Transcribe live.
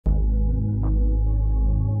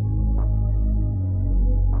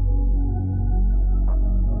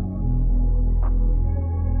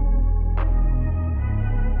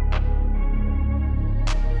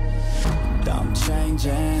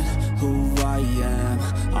I am.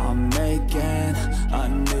 I'm making a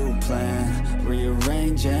new plan,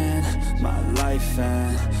 rearranging my life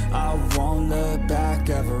and I won't look back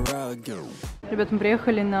ever again. Ребят, мы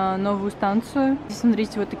приехали на новую станцию.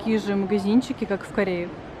 Смотрите, вот такие же магазинчики, как в Корее.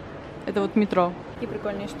 Это вот метро. И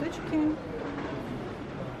прикольные штучки.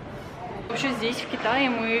 Вообще здесь, в Китае,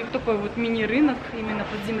 мы такой вот мини-рынок именно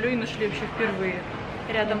под землей нашли вообще впервые.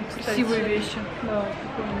 Рядом красивые вещи. Да,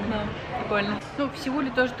 прикольно. Да, прикольно. Ну, в Сеуле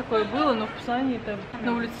тоже такое было, но в Пусане это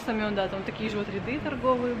на улице Самый, да, там такие же вот ряды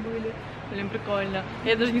торговые были. Блин, прикольно.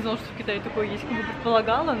 Я даже не знала, что в Китае такое есть, как бы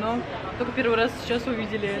предполагала, но только первый раз сейчас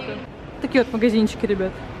увидели это. Такие вот магазинчики,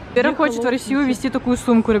 ребят. Вера хочет в Россию везти такую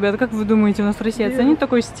сумку, ребят. Как вы думаете, у нас в России оценит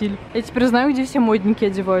такой стиль? Я теперь знаю, где все модники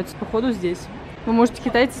одеваются. Походу здесь. Вы можете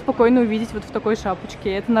китайцев спокойно увидеть вот в такой шапочке.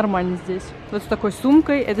 И это нормально здесь. Вот с такой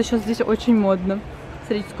сумкой. Это сейчас здесь очень модно.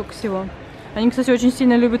 Смотрите, сколько всего. Они, кстати, очень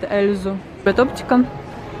сильно любят Эльзу. Ребят, оптика.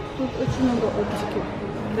 Тут очень много оптики.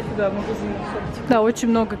 Дофига магазинов с оптикой. Да, очень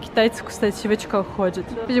много китайцев, кстати, в очках ходят.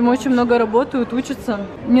 Да. Видимо, очень много работают, учатся.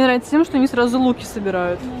 Мне нравится тем, что они сразу луки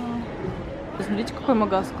собирают. Смотрите, какой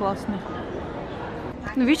магаз классный.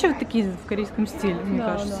 Ну, видите, вот такие в корейском стиле, мне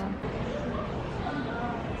кажется. Да.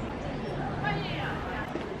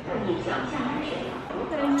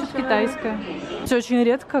 Что-то китайское. Все очень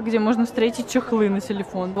редко, где можно встретить чехлы на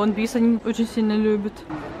телефон. One Piece они очень сильно любят.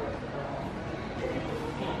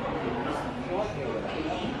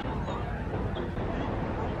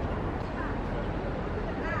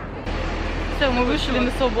 Все, мы вышли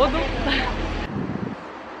на свободу.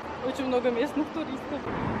 Очень много местных туристов.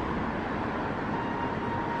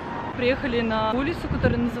 Приехали на улицу,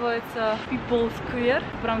 которая называется People Square.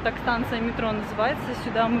 Прям так станция метро называется.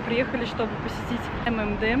 Сюда мы приехали, чтобы посетить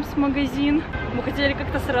M&M магазин. Мы хотели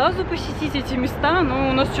как-то сразу посетить эти места, но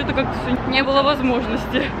у нас что-то как-то не было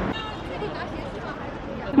возможности.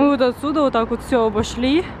 Мы вот отсюда вот так вот все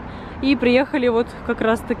обошли и приехали вот как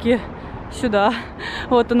раз таки сюда.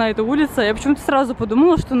 Вот она, эта улица. Я почему-то сразу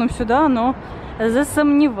подумала, что нам сюда, но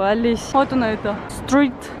засомневались. Вот она, это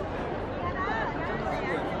стрит.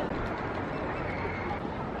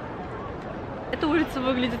 Эта улица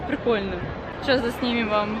выглядит прикольно. Сейчас заснимем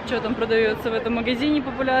вам, что там продается в этом магазине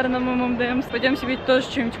популярном M&M. Пойдем себе тоже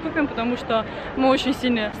что-нибудь купим, потому что мы очень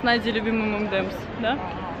сильно с Надей любим M&M, да?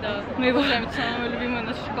 Да. Мы его знаем, это самая любимая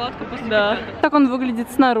наша шоколадка после Да. Так он выглядит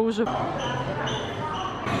снаружи.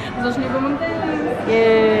 Зашли в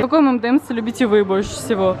M&M. Какой M&M любите вы больше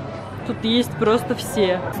всего? Тут есть просто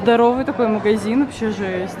все. Здоровый такой магазин, вообще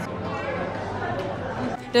жесть.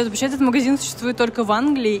 Ребята, вообще этот магазин существует только в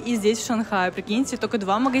Англии и здесь, в Шанхае. Прикиньте, только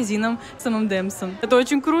 2 магазина с M&M'сом. Это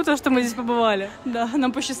очень круто, что мы здесь побывали. Да,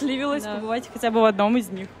 нам посчастливилось побывать хотя бы в одном из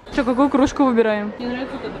них. Что, какую кружку выбираем? Мне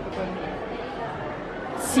нравится вот это прикольно.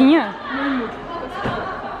 Синяя?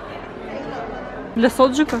 Для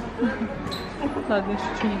соджика? Ладно,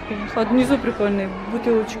 шучу, нет, конечно. Вот внизу прикольные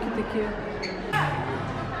бутылочки такие.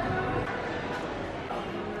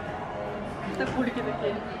 Топульки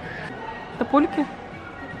такие. Топульки?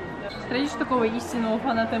 Встретишь такого истинного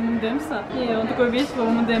фаната M&M'са? И он такой весь в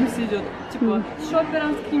M&M'се идет. Типа с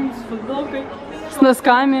шопером, с каким-нибудь, с футболкой. С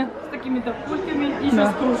носками. С такими топульками и еще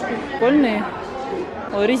с кружкой. Прикольные.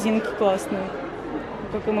 О, резинки классные.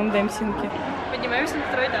 Как M&M'синки. Поднимаемся на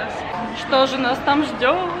 2-й этаж. Что же нас там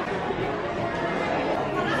ждет?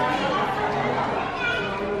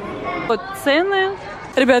 Вот цены.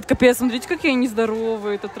 Ребят, капец, смотрите, какие они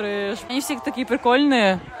здоровые, это трэш. Они все такие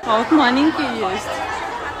прикольные. А вот маленькие есть.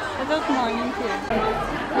 Это вот маленькие.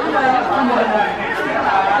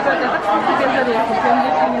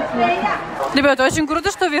 Ребята, очень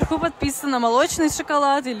круто, что вверху подписано молочный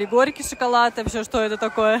шоколад или горький шоколад. Вообще, что это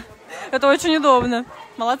такое? Это очень удобно.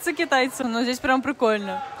 Молодцы китайцы, но здесь прям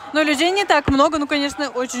прикольно. Но людей не так много, ну, конечно,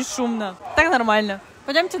 очень шумно. Так нормально.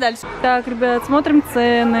 Пойдемте дальше. Так, ребят, смотрим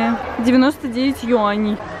цены. 99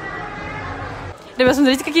 юаней. Ребят,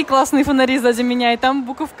 смотрите, какие классные фонари сзади меня. И там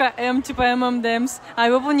буковка М, типа M&M's. А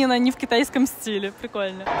выполнены они в китайском стиле.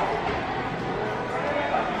 Прикольно.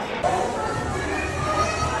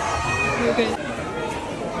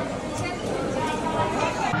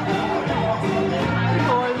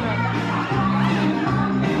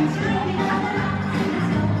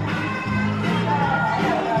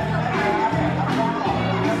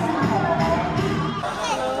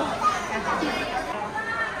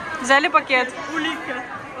 Взяли пакет.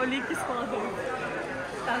 Улики складывают.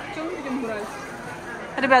 Так, что мы будем брать?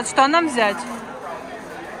 Ребят, что нам взять?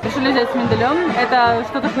 Решили взять с миндалем. Это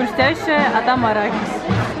что-то хрустящее, а там арахис.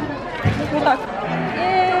 Вот так.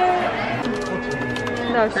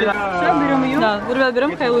 Да, все. Все, берем ее. Да, ребят,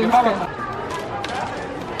 берем хэллоуинское.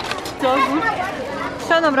 Все,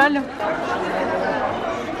 Все, набрали.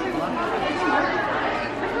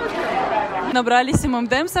 Набрались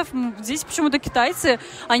ММДМсов. Здесь почему-то китайцы,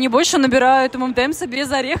 они больше набирают ММДМса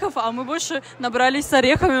без орехов, а мы больше набрались с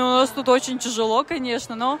орехами. У нас тут очень тяжело,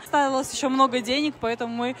 конечно, но осталось еще много денег,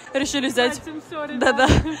 поэтому мы решили взять... Да-да,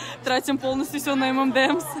 тратим полностью все на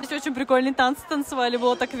ММДМс. Здесь очень прикольные танцы танцевали,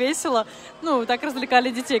 было так весело. Ну, так развлекали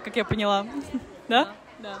детей, как я поняла. Да?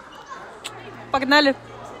 Да. Погнали.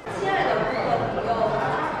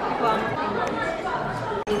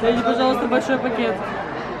 Дайте, пожалуйста, большой пакет.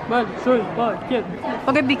 Большой пакет.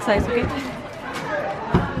 Пока big size, окей?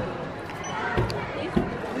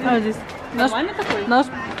 А здесь наш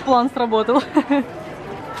план сработал.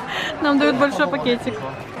 Нам дают большой пакетик.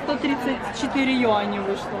 134 юаня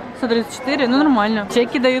вышло. 134? Ну нормально.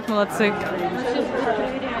 Чеки дают, молодцы.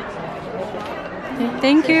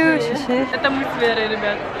 Thank you. Это мы с Верой,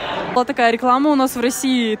 ребят. Была такая реклама у нас в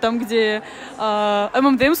России, там, где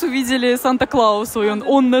ММДМс увидели Санта-Клауса, и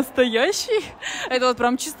он настоящий. Это вот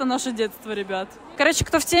прям чисто наше детство, ребят. Короче,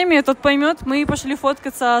 кто в теме, тот поймет. Мы пошли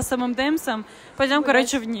фоткаться с ММДМсом. Пойдем,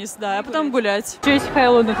 короче, вниз, да, а потом гулять. Еще есть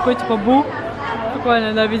Хайлоуд, такой типа бу.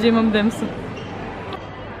 Прикольно, да, в виде ММДМса.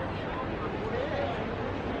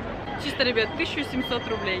 Чисто, ребят, 1700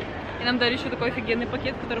 рублей. И нам дали еще такой офигенный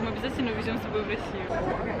пакет, который мы обязательно увезем с собой в Россию.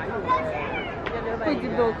 Какой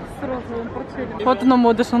дедок с розовым портфелем. Вот оно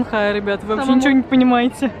мода Шанхая, ребят. Вы вообще ничего не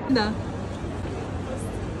понимаете. Да.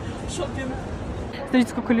 Шопинг. Смотрите,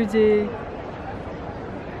 сколько людей.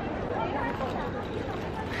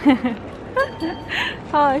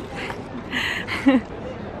 Hi.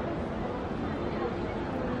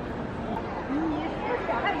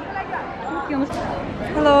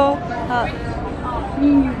 Hello.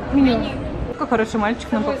 Меню. Какой хороший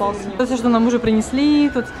мальчик нам попался. То, что нам уже принесли.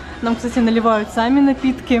 Тут нам, кстати, наливают сами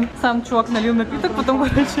напитки. Сам чувак налил напиток, потом,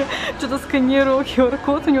 короче, что-то сканировал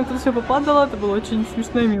QR-код, у него тут все попадало. Это было очень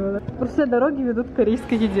смешно и мило. Да? Все дороги ведут к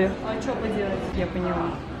корейской еде. А что поделать? Я поняла.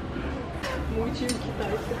 Мы учим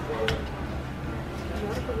китайцев.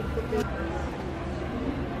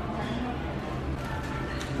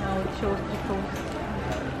 А вот еще острый соус.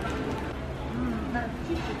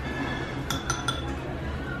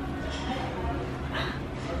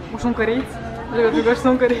 Может, он кореец? Ребят, мне кажется,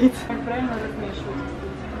 он кореец. Правильно размешивать.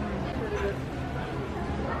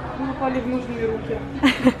 Мы попали в нужные руки.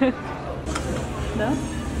 Да?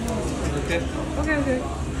 Окей. Окей.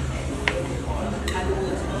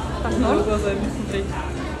 Так, ноль глазами смотреть.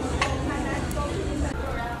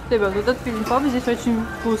 Ребят, вот этот пимпап здесь очень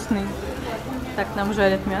вкусный. Так, нам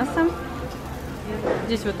жарят мясо.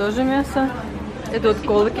 Здесь вот тоже мясо. Это вот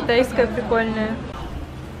кола китайская прикольная.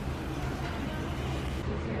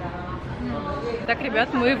 Так, ребят,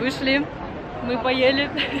 мы вышли, мы поели.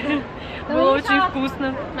 Было очень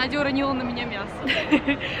вкусно. Надя уронила на меня мясо.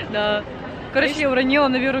 Да. Короче, я уронила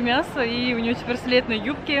на Веру мясо, и у нее теперь след на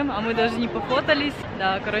юбке, а мы даже не пофотались.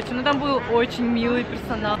 Да, короче, ну там был очень милый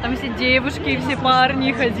персонал. Там все девушки, все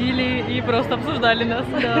парни ходили и просто обсуждали нас.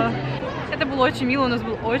 Да. Это было очень мило, у нас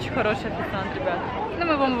был очень хороший официант, ребят. Ну,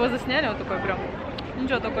 мы вам его засняли, он такой прям,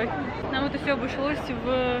 ничего такой. Нам это все обошлось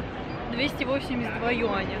в 282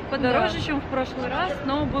 юаня. Подороже, да, чем в прошлый раз,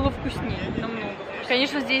 но было вкуснее, намного.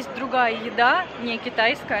 Конечно, здесь другая еда, не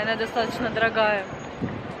китайская, она достаточно дорогая.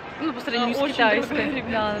 Ну, по сравнению с китайской.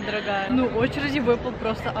 Да, она дорогая. Ну, очереди в Apple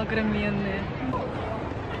просто огроменные.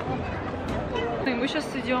 И мы сейчас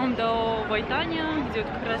идем до Вайтаня, где вот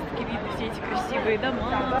как раз таки видно все эти красивые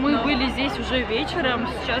дома. Мы были здесь уже вечером,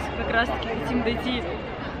 сейчас как раз таки хотим дойти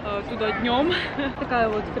туда днем. Такая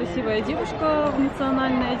вот красивая девушка в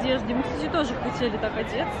национальной одежде. Мы, кстати, тоже хотели так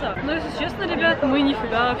одеться. Но, если честно, ребят, мы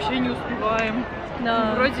нифига вообще не успеваем.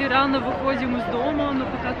 Да. Вроде рано выходим из дома, но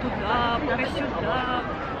пока туда, пока сюда,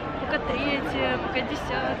 пока третье, пока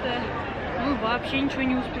десятое. Мы вообще ничего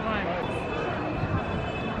не успеваем.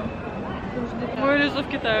 Мое лицо в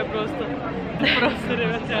Китае просто. Просто,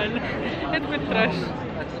 ребят, реально. Это будет трэш.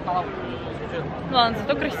 Ладно,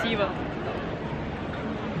 зато красиво.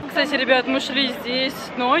 Кстати, ребят, мы шли здесь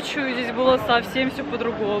ночью, и здесь было совсем все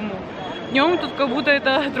по-другому. Днем тут как будто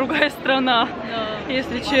это другая страна, да,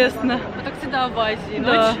 если честно. Ну так всегда в Азии.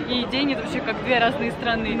 Да. Ночь и день это вообще как две разные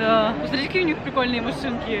страны. Да. Посмотрите, какие у них прикольные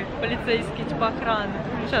машинки полицейские, типа охраны.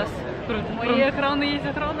 Сейчас. Круто. Моей охраны есть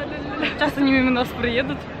охрана. Сейчас они мимо нас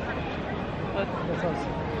проедут. Вот.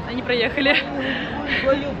 Они проехали.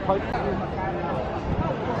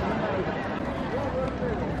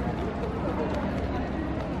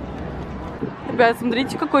 Ребят,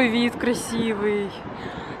 смотрите, какой вид красивый.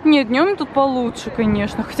 Нет, днем тут получше,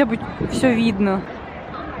 конечно. Хотя бы все видно.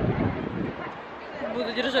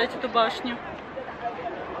 Буду держать эту башню.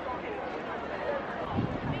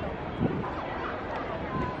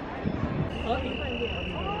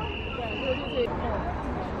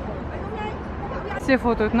 Все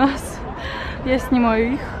фотоют нас, я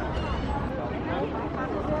снимаю их.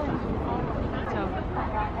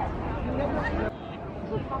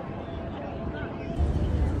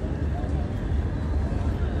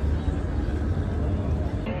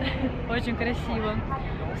 Очень красиво.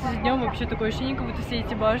 С днем вообще такое ощущение, как будто все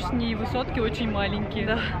эти башни и высотки очень маленькие.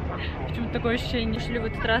 Да. Почему-то такое ощущение. Шли в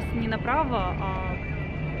этот раз не направо, а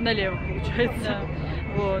налево, получается. Да.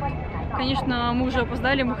 Вот. Конечно, мы уже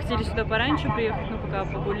опоздали, мы хотели сюда пораньше приехать, но пока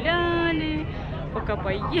погуляли, пока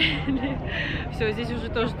поели. Все, здесь уже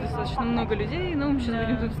тоже достаточно много людей, но мы сейчас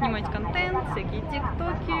будем тут снимать контент, всякие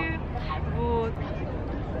тиктоки. Вот.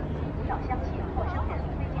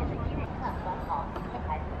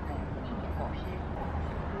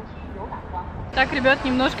 Так, ребят,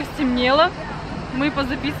 немножко стемнело. Мы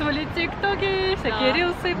позаписывали тиктоки, всякие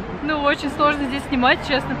рилсы. Ну, очень сложно здесь снимать,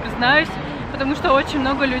 честно признаюсь, потому что очень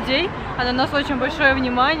много людей, а на нас очень большое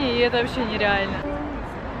внимание, и это вообще нереально.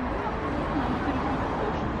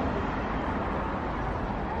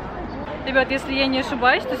 Ребят, если я не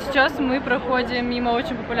ошибаюсь, то сейчас мы проходим мимо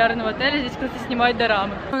очень популярного отеля. Здесь, кстати, снимают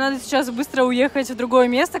дорамы. Надо сейчас быстро уехать в другое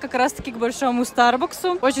место, как раз-таки к большому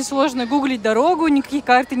Старбаксу. Очень сложно гуглить дорогу, никакие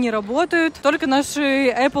карты не работают. Только наши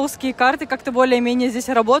Apple-ские карты как-то более-менее здесь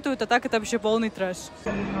работают, а так это вообще полный трэш.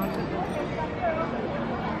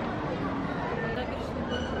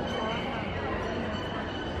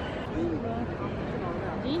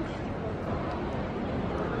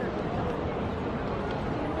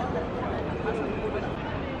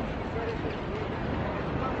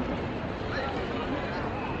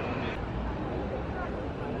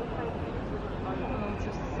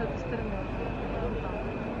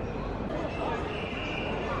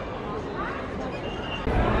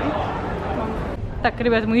 Так,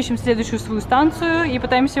 ребят, мы ищем следующую свою станцию и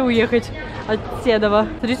пытаемся уехать от Седова.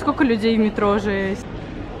 Смотрите, сколько людей в метро же есть.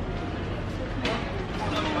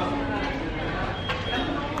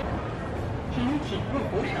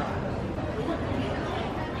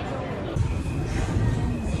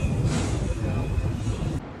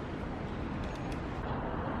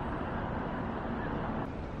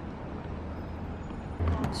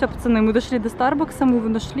 Все, пацаны, мы дошли до Старбакса, мы его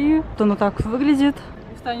нашли. Вот оно так выглядит.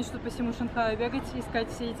 Станешь тут по всему Шанхаю бегать, искать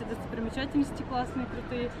все эти достопримечательности классные,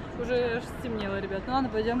 крутые. Уже стемнело, ребят. Ну ладно,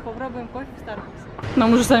 пойдем попробуем кофе в Старбаксе.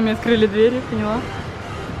 Нам уже сами открыли двери, поняла?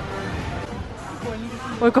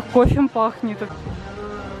 Ой, как кофе пахнет.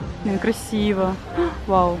 Блин, красиво.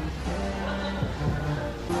 Вау.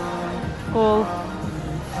 Кол.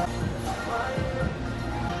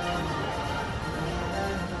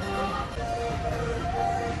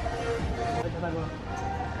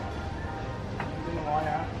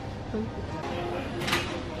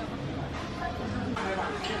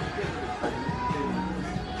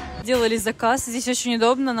 Делали заказ, здесь очень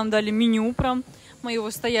удобно, нам дали меню прям, мы его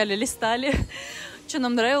стояли, листали, что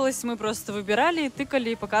нам нравилось, мы просто выбирали,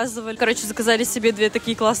 тыкали и показывали. Короче, заказали себе 2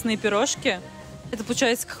 такие классные пирожки, это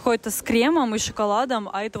получается какой-то с кремом и шоколадом,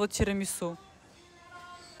 а это вот тирамису.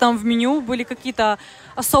 Там в меню были какие-то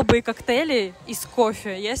особые коктейли из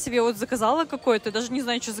кофе, я себе вот заказала какой-то, даже не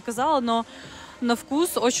знаю, что заказала, но на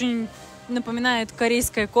вкус очень напоминает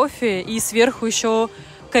корейское кофе и сверху еще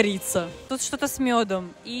корица. Тут что-то с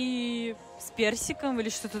медом и с персиком или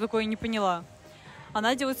что-то такое, не поняла. А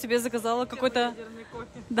Надя вот себе заказала какой-то...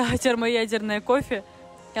 Да, термоядерное кофе.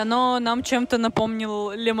 И оно нам чем-то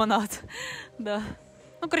напомнило лимонад. Да.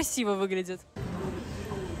 Ну, красиво выглядит.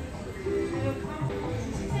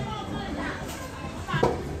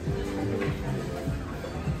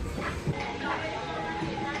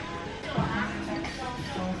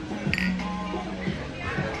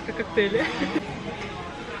 Это коктейли.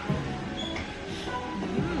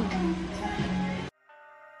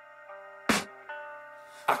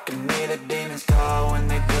 I can hear the demons call when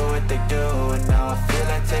they do what they do. And now I feel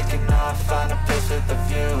like taking off, find a place with a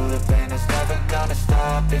view. The pain is never gonna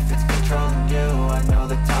stop if it's controlling you. I know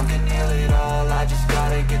that time can heal it all, I just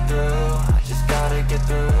gotta get through. I just gotta get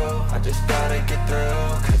through, I just gotta get through.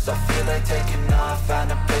 Cause I feel like taking off,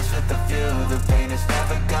 find a place with a view. The pain is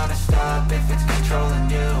never gonna stop if it's controlling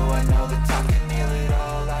you. I know that time can heal it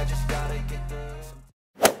all, I just gotta get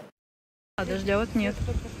through. А дождя вот нет.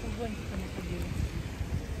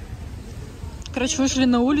 Короче, вышли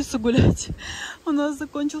на улицу гулять. У нас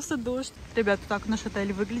закончился дождь. Ребята, так наш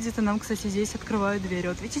отель выглядит. И нам, кстати, здесь открывают двери.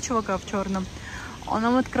 Вот видите чувака в черном? Он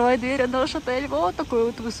нам открывает дверь, а наш отель вот такой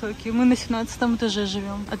вот высокий. Мы на 17 этаже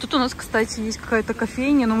живем. А тут у нас, кстати, есть какая-то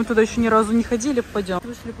кофейня, но мы туда еще ни разу не ходили. Пойдем.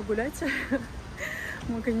 Вышли погулять.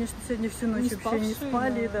 Мы, конечно, сегодня всю ночь вообще не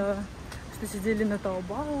спали, да. что сидели на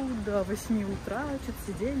Таобао до 8 утра, что-то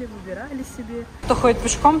сидели, выбирали себе. Кто ходит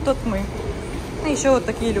пешком, тот мы. И еще вот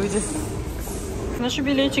такие люди. Наши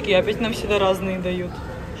билетики опять нам всегда разные дают.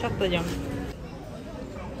 Сейчас дадим.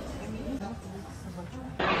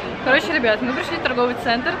 Короче, ребят, мы пришли в торговый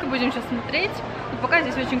центр, будем сейчас смотреть. Но пока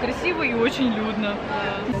здесь очень красиво и очень людно.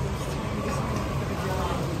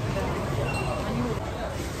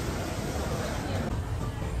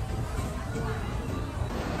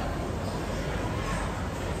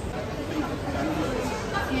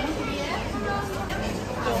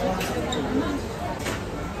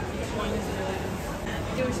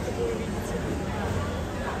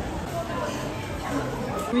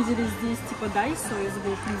 Видели здесь типа Дайсо, я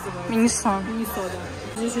забыла, как называется. Минисо. Минисо,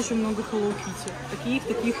 да. Здесь очень много Hello Kitty. Таких,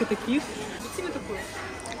 таких и таких. Тебе такое?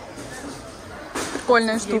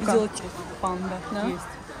 Прикольная штука. Я видела панда. Да? Есть.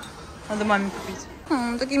 Надо маме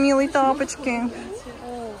купить. Такие милые тапочки.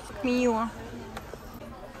 Так мило.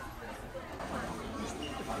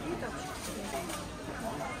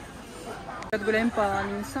 Гуляем по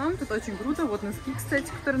Минисам. Тут очень круто. Вот носки, кстати,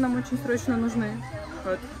 которые нам очень срочно нужны.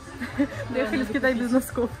 Вот. Приехали в Китай без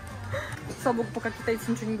носков. Слава богу, пока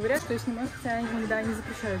китайцы ничего не говорят, что я снимаю, хотя иногда не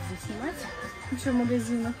запрещают здесь снимать. Вообще в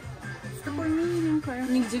магазинах. Что такое миленькое.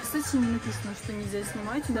 Нигде, кстати, не написано, что нельзя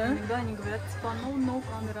снимать, да? Иногда они говорят, типа, no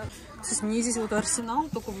камера. Кстати, мне здесь вот арсенал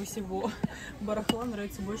такого всего барахла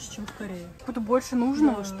нравится больше, чем в Корее. Как-то больше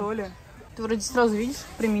нужного, да, что ли. Ты вроде сразу видишь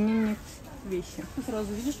применение вещи. Ты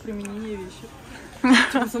сразу видишь применение вещи.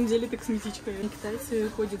 На самом деле это косметичка. Китайцы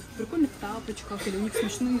ходят в прикольных тапочках, или у них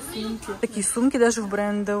смешные сумки. Такие сумки даже в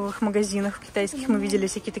брендовых магазинах в китайских мы видели,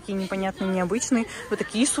 всякие такие непонятные, необычные. Вот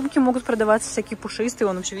такие сумки могут продаваться, всякие пушистые.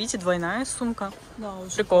 Вон вообще, видите, двойная сумка. Да,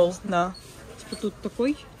 прикол, классно. Да. Типа тут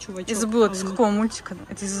такой чувачок. Я забыла, это из какого мультика?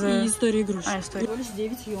 Это из истории игрушек. А, история. Всего лишь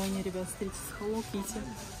 9 юаней, ребят, смотрите, с Hello Kitty.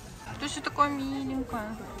 То есть такое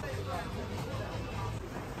миленькое.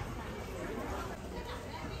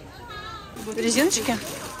 Резиночки?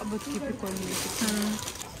 А вот такие прикольные.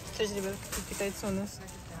 Кстати, ребят, какие китайцы у нас.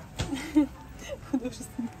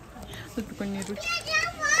 Художественные. Тут прикольные ручки.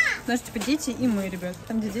 Знаешь, типа дети и мы, ребят.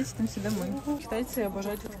 Там, где дети, там всегда мы. Китайцы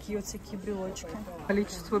обожают вот такие вот всякие брелочки.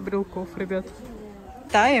 Количество брелков, ребят. В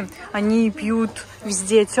Китае они пьют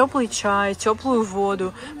везде теплый чай, теплую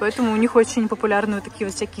воду. Поэтому у них очень популярны вот такие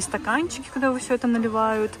вот всякие стаканчики, когда вы все это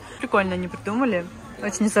наливают. Прикольно они придумали.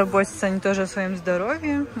 Очень заботятся они тоже о своем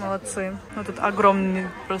здоровье. Молодцы. Вот тут огромный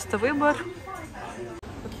просто выбор.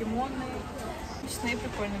 Покемоны. Личные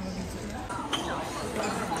прикольно выглядят.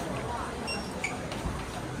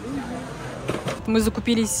 Мы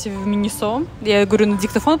закупились в Минисо. Я говорю на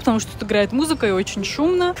диктофон, потому что тут играет музыка и очень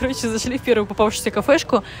шумно. Короче, зашли в первую попавшуюся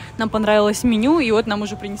кафешку. Нам понравилось меню, и вот нам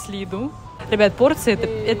уже принесли еду. Ребят, порции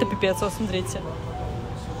это пипец, вот смотрите.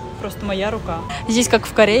 Просто моя рука. Здесь, как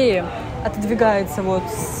в Корее, отодвигается вот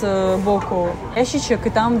сбоку ящичек,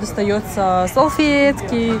 и там достается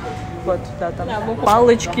салфетки, вот, да, там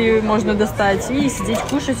палочки можно достать и сидеть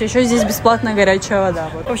кушать. Еще здесь бесплатная горячая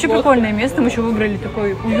вода. Вот. Вообще прикольное место, мы еще выбрали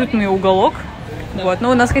такой уютный уголок. Да. Вот,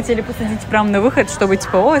 но нас хотели посадить прямо на выход, чтобы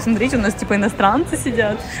типа, ой, смотрите, у нас типа иностранцы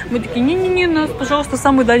сидят. Мы такие, не-не-не, нас, пожалуйста,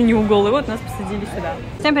 самый дальний угол. И вот нас посадили сюда.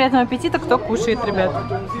 Всем приятного аппетита, кто кушает, ребят.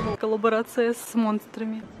 Коллаборация с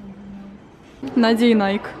монстрами. Надя и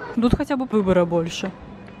Nike. Тут хотя бы выбора больше.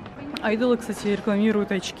 Айдолы, кстати,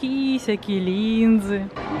 рекламируют очки, всякие линзы.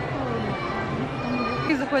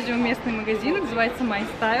 Мы заходим в местный магазин, называется My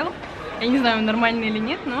Style. Я не знаю, нормальный или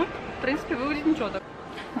нет, но в принципе выглядит ничего так.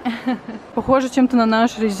 Похоже чем-то на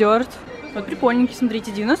наш резорт. Вот прикольненький,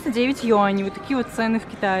 смотрите, 99 юаней. Вот такие вот цены в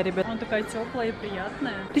Китае, ребят. Она такая теплая и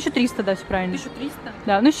приятная. 1300, да, все правильно. 1300?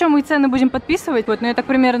 Да, ну еще мы цены будем подписывать. Вот, но я так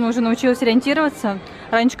примерно уже научилась ориентироваться.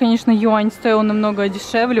 Раньше, конечно, юань стоил намного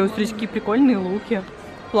дешевле. Вот смотрите, какие прикольные луки.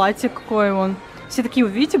 Платье какое вон. Все такие,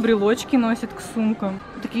 вот видите, брелочки носят к сумкам.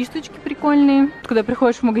 Вот такие штучки прикольные. Когда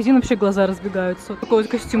приходишь в магазин, вообще глаза разбегаются. Вот такой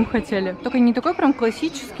вот костюм хотели. Только не такой прям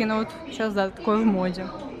классический, но вот сейчас, да, такой в моде.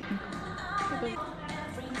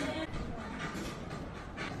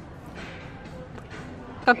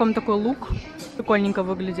 Как вам такой лук? Прикольненько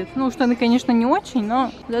выглядит. Ну, штаны, конечно, не очень,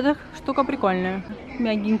 но эта штука прикольная.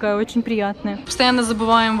 Мягенькая, очень приятная. Постоянно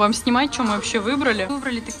забываем вам снимать, что мы вообще выбрали.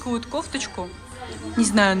 Выбрали такую вот кофточку. Не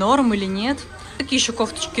знаю, норм или нет. Такие еще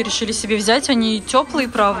кофточки решили себе взять. Они теплые,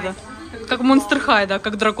 правда. Как Monster High, да,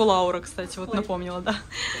 как Дракулаура, кстати, вот напомнила, да.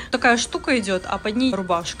 Такая штука идет, а под ней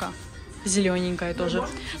рубашка. Зелененькая тоже.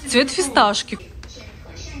 Цвет фисташки.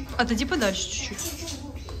 Отойди подальше чуть-чуть.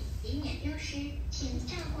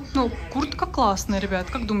 Ну, куртка классная, ребят.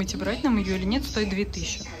 Как думаете, брать нам ее или нет? Стоит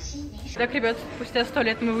 2000. Так, ребят, спустя 100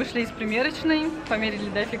 лет мы вышли из примерочной, померили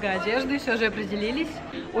дофига одежды, все же определились.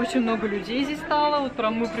 Очень много людей здесь стало. Вот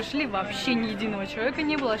прям мы пришли, вообще ни единого человека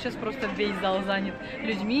не было, а сейчас просто весь зал занят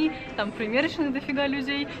людьми. Там примерочных дофига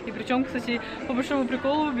людей. И причем, кстати, по большому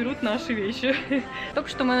приколу берут наши вещи. Только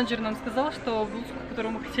что менеджер нам сказал, что блузку,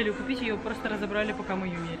 которую мы хотели купить, ее просто разобрали, пока мы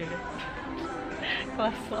ее мерили.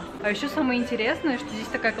 Классно. А еще самое интересное, что здесь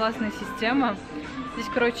такая классная система. Здесь,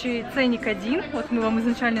 короче, ценник один. Вот мы вам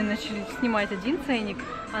изначально начали снимать один ценник,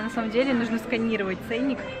 а на самом деле нужно сканировать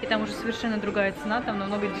ценник, и там уже совершенно другая цена, там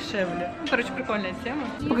намного дешевле. Короче, прикольная тема.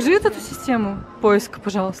 Покажи вот эту систему поиска,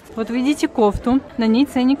 пожалуйста. Вот видите кофту, на ней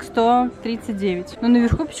ценник 139, но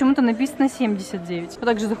наверху почему-то написано 79. Вы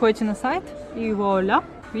также заходите на сайт, и вуаля.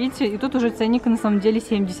 Видите, и тут уже ценник на самом деле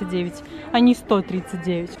 79, а не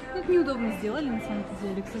 139. Это неудобно сделали на самом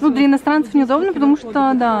деле. Кстати, ну, для иностранцев неудобно, потому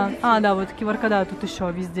что, да. А, да, вот QR-кода тут еще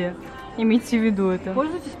везде. Имейте в виду это.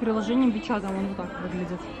 Пользуйтесь приложением WeChat, он вот так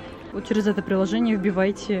выглядит. Вот через это приложение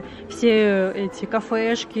вбивайте все эти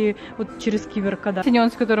кафешки, вот через QR-кода.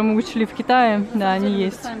 Нюансы, которые мы учили в Китае, да, они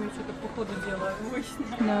есть. Сами что-то по ходу делаем.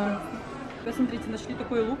 Да. Посмотрите, нашли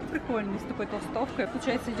такой лук прикольный, с такой толстовкой.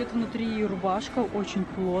 Получается, идет внутри рубашка, очень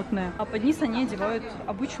плотная. А под низ они одевают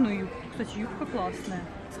обычную юбку. Кстати, юбка классная.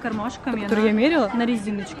 С кармашками. Которую я мерила? На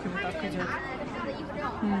резиночке вот так идет.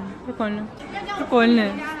 Прикольно.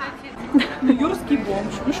 Прикольная. Нью-Йоркский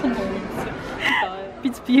бомж. Вышел на улице.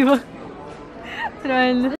 Пить пиво.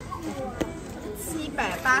 Реально.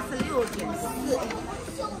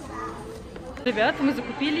 Ребята, мы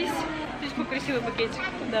закупились. Какой красивый пакетик.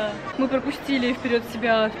 Да. Мы пропустили вперед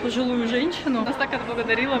себя пожилую женщину. Нас так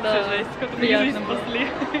отблагодарила, да, вообще жесть, как приятно спасли.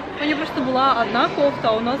 У нее просто была одна кофта,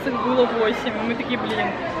 а у нас их было 8. И мы такие, блин,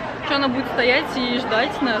 что она будет стоять и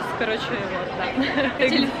ждать нас? Короче, вот, да.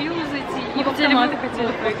 Хотели в филу зайти и в автоматы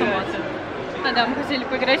хотели поиграть. А, да, мы хотели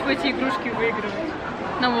поиграть в эти игрушки, выигрывать.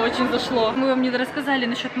 Нам очень зашло. Мы вам не рассказали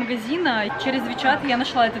насчет магазина. Через WeChat я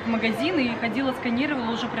нашла этот магазин и ходила,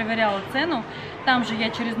 сканировала, уже проверяла цену. Там же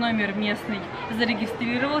я через номер местный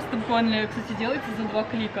зарегистрировалась. Это буквально, кстати, делается за 2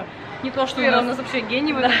 клика. Не то, что у нас вообще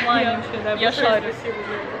гений в этом плане. Я шарю.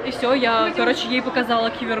 И все, я, короче, ей показала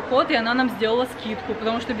QR-код, и она нам сделала скидку.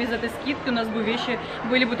 Потому что без этой скидки у нас бы вещи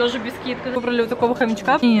были бы тоже без скидки. Выбрали вот такого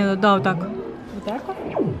хомячка. Не, да, вот так. Вот так вот?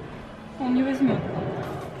 Он не возьмет.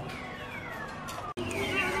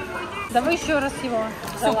 Давай еще раз его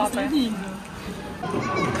залапаем.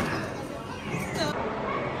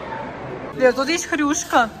 Лер, тут есть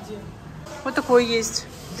хрюшка. Где? Вот такой есть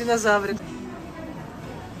динозаврик.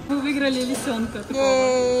 Мы выиграли лисенка.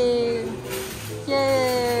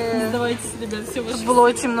 Не сдавайтесь, ребят, все ваше. Тут было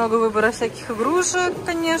очень много выбора всяких игрушек,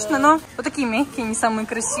 конечно, но вот такие мягкие, не самые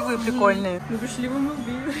красивые, прикольные. Мы пришли в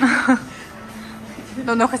MLB.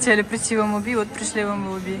 Давно хотели прийти в MLB, вот пришли в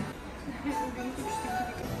MLB.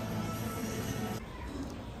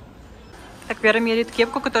 Так, Вера меряет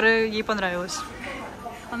кепку, которая ей понравилась.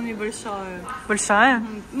 Она мне большая. Большая?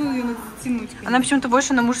 Ну, ее надо тянуть. Она почему-то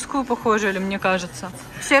больше на мужскую похожа, или мне кажется.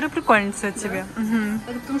 Серый прикольный цвет тебе.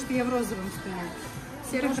 Это потому что я в розовом стою.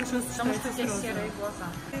 Серый хорошо сочетается, потому что у тебя серые глаза.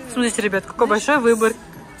 Смотрите, ребят, какой большой выбор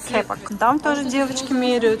кепок. Там тоже девочки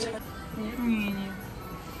меряют. Не.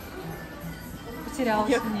 Потерялась.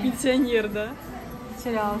 Я пенсионер, да?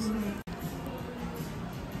 Потерялась.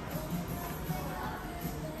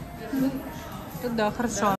 Да,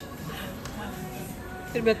 хорошо.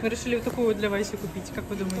 Ребят, мы решили вот такую вот для Васи купить. Как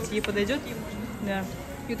вы думаете, ей подойдет? Да.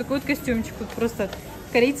 И вот такой вот костюмчик. Вот просто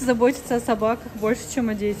корейцы заботятся о собаках больше, чем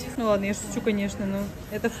о детях. Ну ладно, я шучу, конечно, но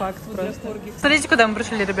это факт вот просто. Смотрите, куда мы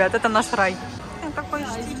пришли, ребят. Это наш рай. Такой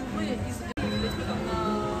стиль.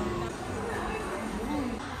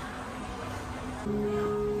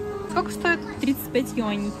 Сколько стоит? 35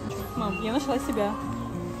 юаней. Мам, я нашла себя.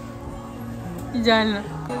 Идеально.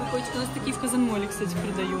 У нас такие в Казани, кстати,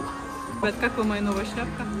 продают. Ребят, как вам моя новая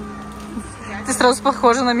шляпка? Ты сразу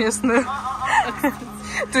похожа на местную.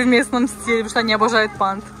 Ты в местном стиле, потому что они обожают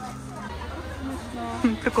пант.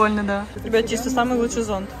 Прикольно, да. Ребят, чисто самый лучший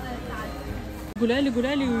зонт. Гуляли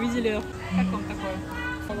и увидели. Как вам такое?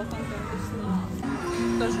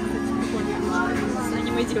 Тоже, кстати, прикольно. С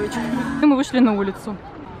аниме девочкой. И мы вышли на улицу.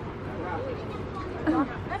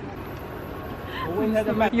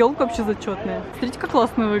 Елка вообще зачетная. Смотрите, как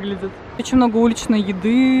классно выглядит. Очень много уличной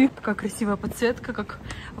еды. Такая красивая подсветка, как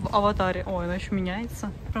в аватаре. Ой, она еще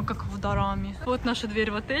меняется. Прям как в дораме. Вот наша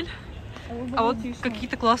дверь в отель. А вот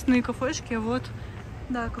какие-то классные кафешки. Вот,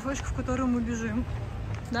 да, кафешка, в которую мы бежим.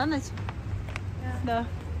 Да, Надь? Да.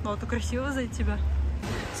 Вот, красиво за тебя.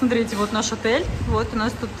 Смотрите, вот наш отель. Вот у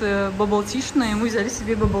нас тут бабл-тишное. Мы взяли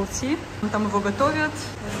себе бабл-ти. Там его готовят.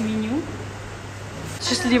 Меню.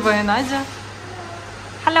 Счастливая Надя.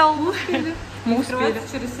 Hello. Мы успели.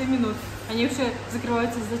 Через 7 минут. Они вообще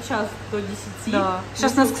закрываются за час до 10. Да.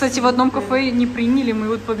 Сейчас нас, кстати, в одном кафе не приняли, мы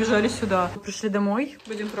вот побежали сюда. Пришли домой.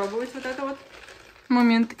 Будем пробовать вот это вот.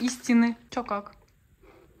 Момент истины. Чё как?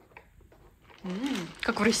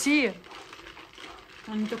 Как в России?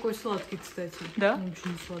 Он не такой сладкий, кстати. Да? Он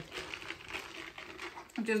очень сладкий.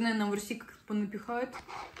 Вот я знаю, нам в России как понапихают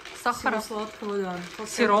Сахара. всего сладкого, да.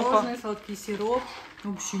 Сиропа. Сладкий сироп.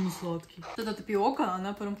 Вообще не сладкий. Вот эта тапиока,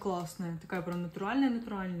 она прям классная. Такая прям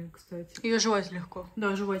натуральная, кстати. Ее жевать легко.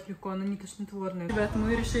 Да, жевать легко, она не тошнотворная. Ребят,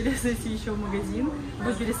 мы решили зайти еще в магазин,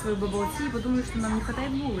 выпили свой бабл-ти и подумали, что нам не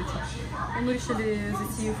хватает булочек. И мы решили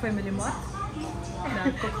зайти в Family Mart.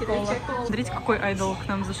 Да, Кока-кола. Смотрите, какой айдол к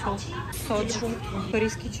нам зашел. Соджу.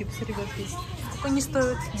 Корейские чипсы, ребят, есть. Сколько они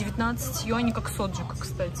стоят? 19 юаней, как соджука,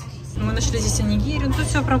 кстати. Мы нашли здесь онигири, ну тут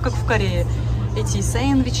все прям как в Корее. Эти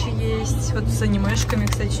сэндвичи есть, вот с анимешками,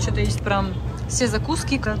 кстати, что-то есть прям. Все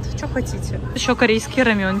закуски, что хотите. Еще корейский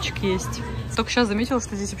раменчик есть. Только сейчас заметила,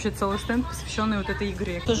 что здесь вообще целый стенд, посвященный вот этой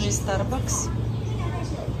игре. Тоже есть Starbucks.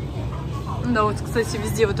 Да, вот, кстати,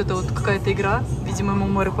 везде вот это вот какая-то игра. Видимо,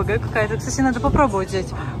 ММО-РПГ какая-то. Кстати, надо попробовать взять.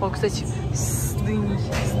 О, кстати, с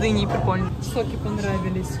дыней прикольно. Соки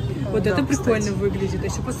понравились. Вот да, это прикольно кстати. Выглядит. А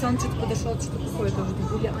еще пацан что-то подошел, что-то такое тоже.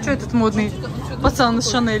 Что этот модный пацан с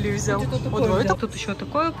Шанелью взял? Вот это тут еще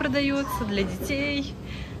такое продается для детей.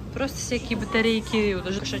 Просто всякие батарейки, вот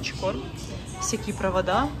даже кошачий корм, всякие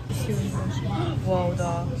провода. Вау,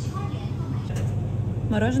 да.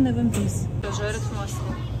 Мороженое вампис. Жарят в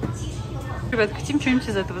масле. Ребят, хотим что-нибудь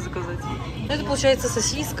из этого заказать. Это получается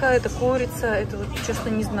сосиска, это курица, это вот, честно,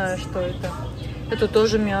 не знаю, что это. Это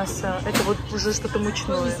тоже мясо, это вот уже что-то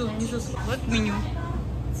мучное. Вот меню.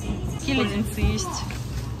 Какие леденцы есть.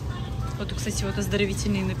 Вот, кстати, вот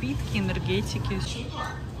оздоровительные напитки, энергетики.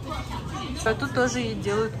 А тут тоже и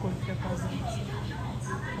делают кофе, оказывается.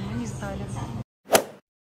 Мы не знали.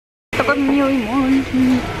 Такой милый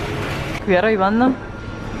маленький. Вера Ивановна.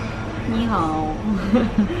 Нихао.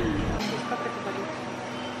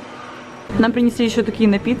 Нам принесли еще такие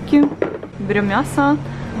напитки. Берем мясо,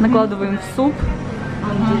 накладываем в суп.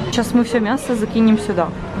 Сейчас мы все мясо закинем сюда.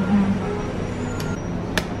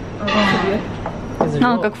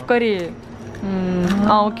 Как в Корее.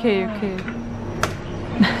 Окей.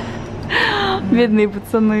 Бедные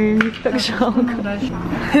пацаны, их так жалко.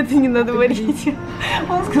 Это не надо варить.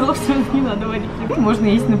 Он сказал, что это не надо варить. Можно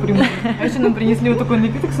есть напрямую. А еще нам принесли вот такой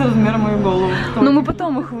напиток с размером мою голову. Но мы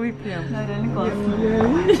потом их выпьем. Да, реально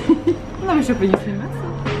классно. Нам еще принесли мясо.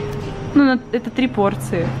 Ну, это 3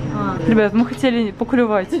 порции. Ребят, мы хотели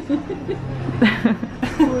поклевать.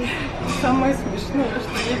 Самое смешное,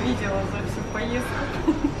 что я видела за всю поездку.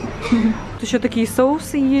 Тут еще такие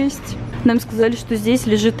соусы есть. Нам сказали, что здесь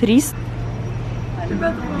лежит рис.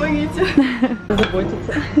 Ребята, помогите.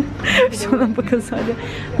 Заботиться. Все нам показали.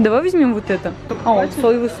 Давай возьмем вот это. Вот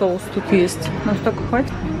соевый соус тут есть. Нас так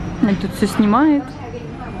хватит. Она тут все снимает.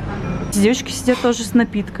 Девочки сидят тоже с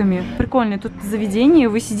напитками. Прикольно, тут заведение,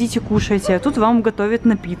 вы сидите, кушаете, а тут вам готовят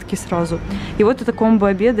напитки сразу. И вот это комбо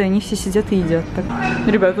обеда, они все сидят и едят. Так.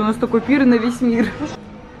 Ребята, у нас такой пир на весь мир.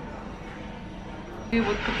 И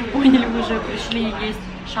вот, как вы поняли, мы уже пришли есть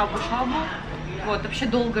шабу-шабу. Вот, вообще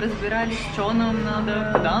долго разбирались, что нам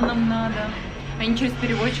надо, куда нам надо. Они через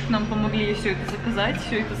переводчик нам помогли все это заказать,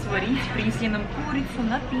 все это сварить. Принесли нам курицу,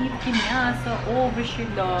 напитки, мясо, овощи.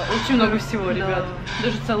 Да, очень много всего, ребят.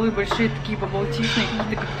 Даже целые большие такие бабл-тишные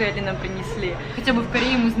какие-то коктейли нам принесли. Хотя бы в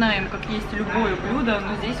Корее мы знаем, как есть любое блюдо,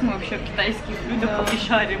 но здесь мы вообще в китайских блюдах пока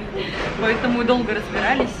шарим. Поэтому долго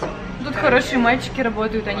разбирались. Тут хорошие мальчики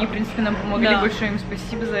работают, они, в принципе, нам помогли. Большое им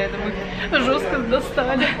спасибо за это. Мы жестко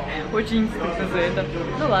достали. Очень стыдно за это.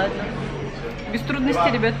 Ну ладно. Без трудностей,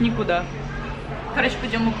 ребят, никуда. Короче,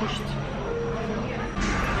 пойдем мы кушать.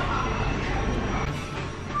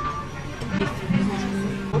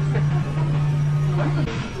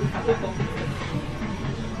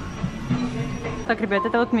 Так, ребят,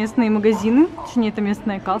 это вот местные магазины, точнее, это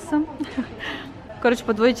местная касса. Короче,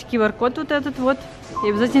 подводите QR-код вот этот вот и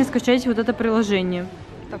обязательно скачайте вот это приложение.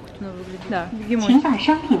 Так вот оно выглядит. Да, бегемот.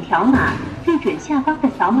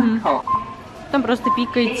 Там просто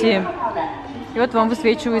пикаете. И вот вам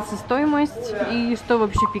высвечивается стоимость и что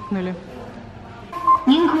вообще пикнули.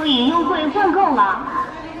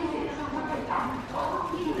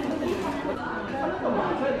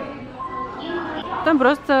 Там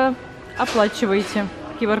просто оплачиваете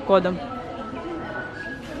QR-кодом.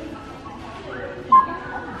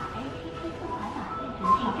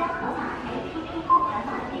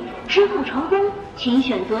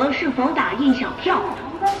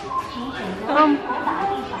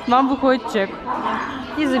 вам выходит чек.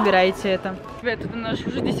 И забирайте это. Ребята, это наш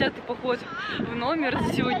уже 10-й поход в номер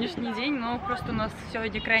за сегодняшний день, но просто у нас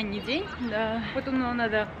сегодня крайний день. Да. Потом нам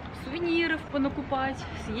надо сувениров понакупать,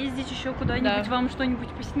 съездить еще куда-нибудь, вам что-нибудь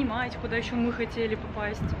поснимать, куда еще мы хотели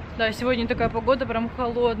попасть. Да, сегодня такая погода прям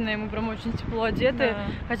холодная, мы прям очень тепло одеты,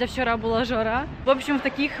 хотя вчера была жара. В общем, в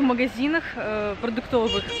таких магазинах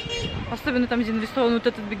продуктовых, особенно там, где нарисован вот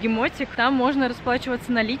этот бегемотик, там можно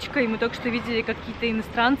расплачиваться наличкой. Мы только что видели, какие-то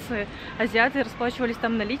иностранцы, азиаты расплачивались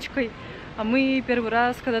там наличкой. А мы первый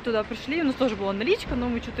раз, когда туда пришли, у нас тоже была наличка, но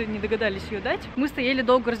мы что-то не догадались ее дать. Мы стояли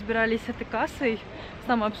долго, разбирались с этой кассой,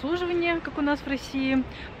 самообслуживание, как у нас в России.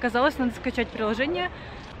 Оказалось, надо скачать приложение.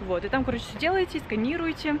 Вот, и там, короче, все делаете,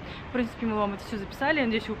 сканируете. В принципе, мы вам это все записали,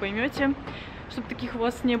 надеюсь, вы поймете. Чтобы таких у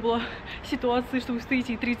вас не было ситуаций, что вы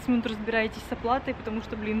стоите и 30 минут разбираетесь с оплатой, потому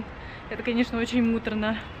что, блин, это, конечно, очень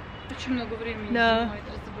муторно. Очень много времени занимает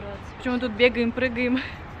разобраться. Причем мы тут бегаем, прыгаем,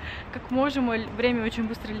 как можем, время очень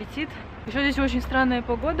быстро летит. Еще здесь очень странная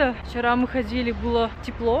погода. Вчера мы ходили, было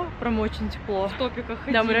тепло, прям очень тепло. В топиках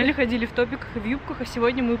ходили. Да, мы реально ходили в топиках и в юбках, а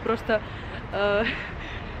сегодня мы просто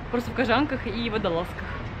в кожанках и водолазках.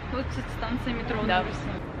 Вот, кстати, станция метро. Да.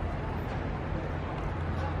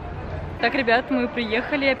 Так, ребят, мы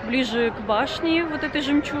приехали ближе к башне, вот этой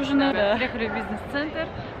жемчужины. Да. Приехали в бизнес-центр.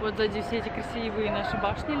 Вот сзади все эти красивые наши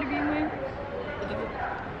башни любимые.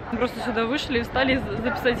 Мы просто сюда вышли, встали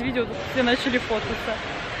записать видео, тут все начали фототься.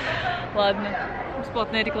 Ладно,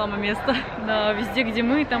 бесплатная реклама места. Да, везде, где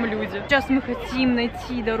мы, там люди. Сейчас мы хотим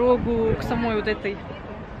найти дорогу к самой вот этой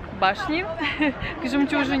башне, к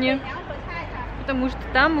жемчужине, потому что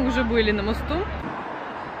там мы уже были на мосту.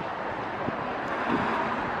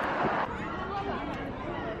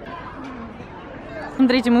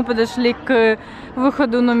 Смотрите, мы подошли к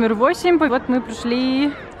выходу номер 8. Вот мы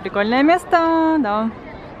пришли. Прикольное место, да.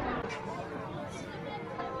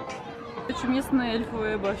 Это местная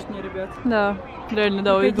эльфовая башня, ребят. Да, реально,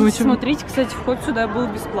 да. Смотрите, кстати, вход сюда был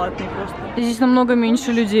бесплатный просто. Здесь намного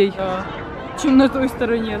меньше людей, чем на той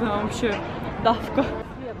стороне. Там вообще давка.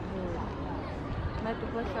 На эту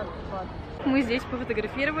площадку. Мы здесь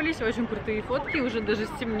пофотографировались, очень крутые фотки, уже даже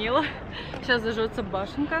стемнело. Сейчас зажжется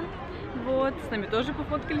башенка. Вот, с нами тоже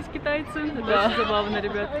пофоткались китайцы. Это очень забавно,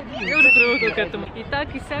 ребят. Я уже привыкла к этому. И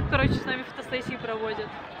так, и сяк, короче, с нами фотосессии проводят.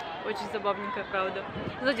 Очень забавненько, правда.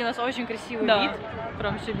 Сзади у нас очень красивый вид.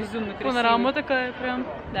 Прям все безумно красивый. Панорама такая прям.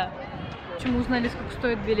 Да. Почему узнали, сколько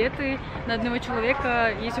стоят билеты на одного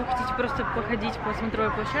человека? Если вы хотите просто походить по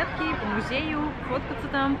смотровой площадке, по музею, фоткаться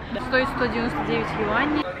там, стоит 199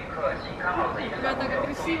 юаней. Ребята, как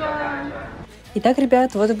красиво! Итак,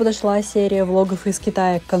 ребят, вот и подошла серия влогов из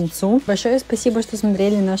Китая к концу. Большое спасибо, что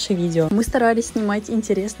смотрели наши видео. Мы старались снимать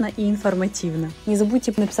интересно и информативно. Не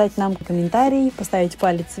забудьте написать нам комментарий, поставить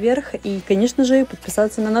палец вверх и, конечно же,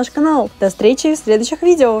 подписаться на наш канал. До встречи в следующих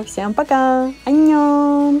видео. Всем пока!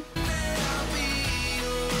 Аньон!